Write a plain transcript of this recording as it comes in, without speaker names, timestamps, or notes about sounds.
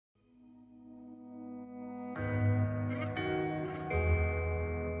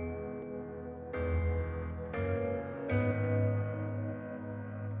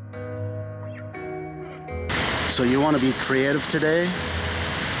So you want to be creative today,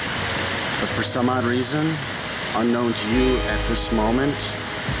 but for some odd reason, unknown to you at this moment,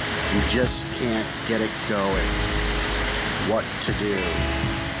 you just can't get it going. What to do?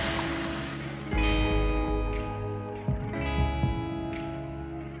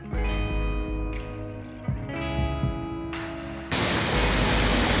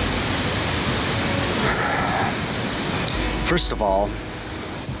 First of all,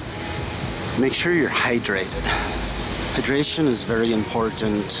 make sure you're hydrated. Hydration is very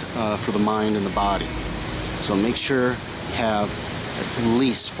important for the mind and the body. So make sure you have at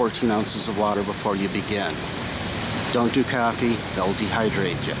least 14 ounces of water before you begin. Don't do coffee, that'll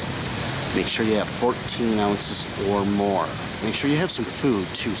dehydrate you. Make sure you have 14 ounces or more. Make sure you have some food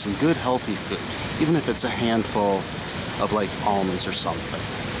too, some good healthy food, even if it's a handful of like almonds or something.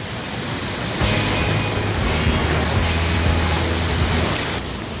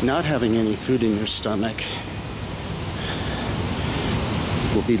 Not having any food in your stomach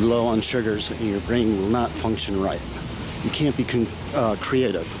will be low on sugars and your brain will not function right. You can't be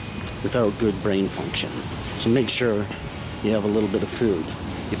creative without good brain function. So make sure you have a little bit of food.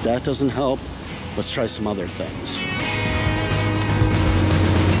 If that doesn't help, let's try some other things.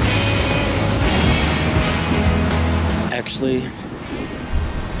 Actually,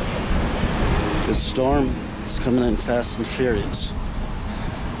 this storm is coming in fast and furious.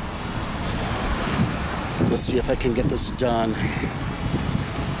 Let's see if I can get this done.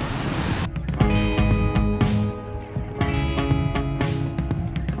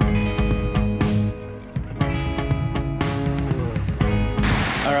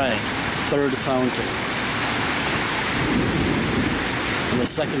 Alright, third fountain. And the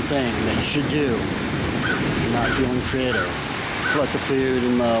second thing that you should do if you're not feeling creative, let the food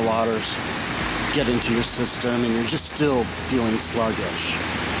and the waters get into your system and you're just still feeling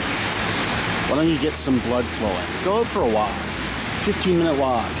sluggish. Why don't you get some blood flowing? Go out for a walk, 15-minute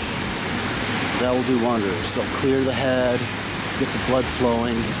walk. That will do wonders. It'll clear the head, get the blood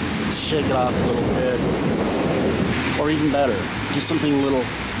flowing, shake it off a little bit. Or even better, do something a little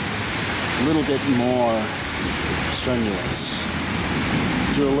bit more strenuous.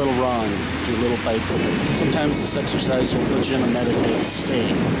 Do a little run, do a little biking. Sometimes this exercise will put you in a meditative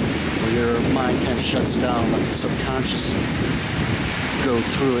state where your mind kind of shuts down, let the subconscious go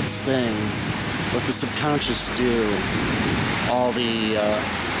through its thing. Let the subconscious do all the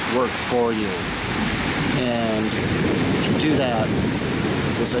work for you. And if you do that,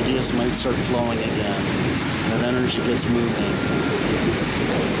 those ideas might start flowing again. That energy gets moving.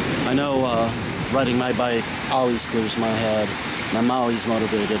 I know riding my bike always clears my head, and I'm always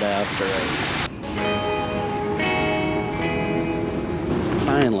motivated after it.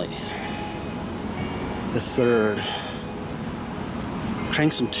 Finally, the third.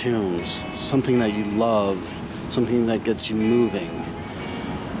 Crank some tunes, something that you love, something that gets you moving.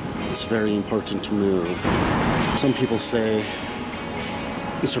 It's very important to move. Some people say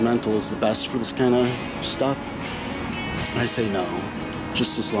instrumental is the best for this kind of stuff. I say no,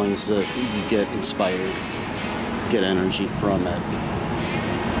 just as long as you get inspired, get energy from it.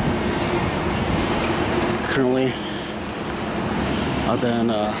 Currently, I've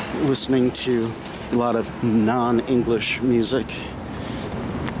been listening to a lot of non-English music.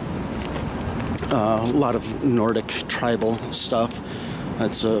 A lot of Nordic tribal stuff.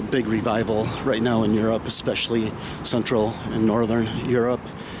 It's a big revival right now in Europe, especially Central and Northern Europe.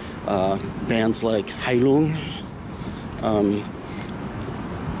 Bands like Heilung,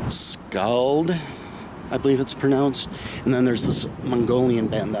 Skald, I believe it's pronounced. And then there's this Mongolian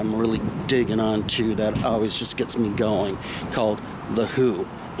band that I'm really digging on too that always just gets me going, called The Who,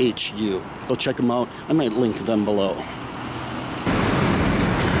 H-U. Go check them out. I might link them below.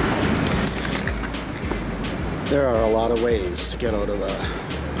 There are a lot of ways to get out of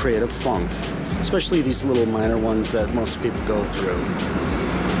a creative funk, especially these little minor ones that most people go through.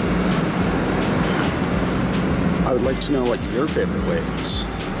 I would like to know what your favorite way is.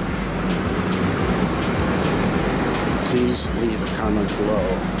 Please leave a comment below.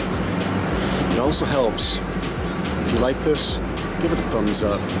 It also helps, if you like this, give it a thumbs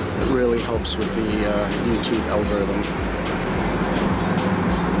up. It really helps with the YouTube algorithm.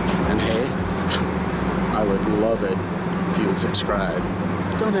 And hey, I would love it if you would subscribe.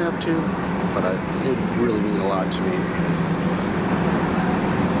 You don't have to, but it would really mean a lot to me.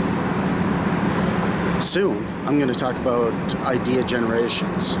 Soon, I'm going to talk about idea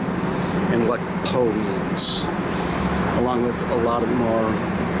generations and what Po means, along with a lot of more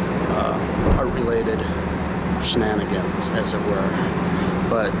art-related shenanigans, as it were.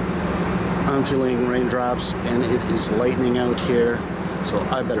 But I'm feeling raindrops, and it is lightning out here. So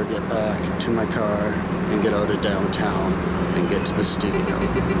I better get back to my car and get out of downtown and get to the studio.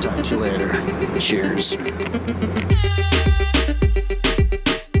 Talk to you later. Cheers.